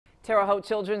Terre Haute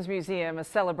Children's Museum is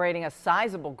celebrating a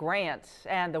sizable grant,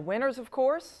 and the winners, of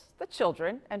course, the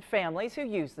children and families who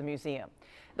use the museum.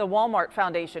 The Wal-Mart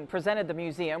Foundation presented the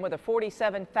museum with a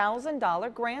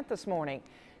 $47,000 grant this morning.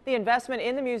 The investment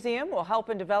in the museum will help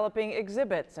in developing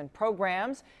exhibits and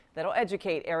programs that will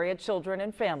educate area children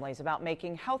and families about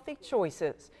making healthy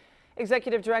choices.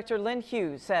 Executive Director Lynn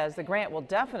Hughes says the grant will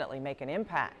definitely make an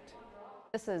impact.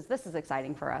 This is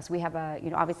exciting for us. We have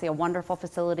obviously a wonderful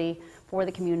facility for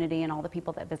the community and all the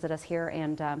people that visit us here,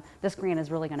 and this grant is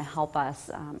really going to help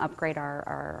us upgrade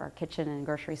our kitchen and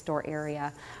grocery store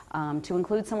area to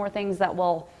include some more things that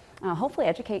will hopefully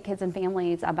educate kids and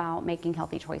families about making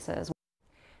healthy choices.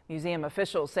 Museum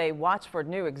officials say watch for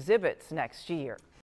new exhibits next year.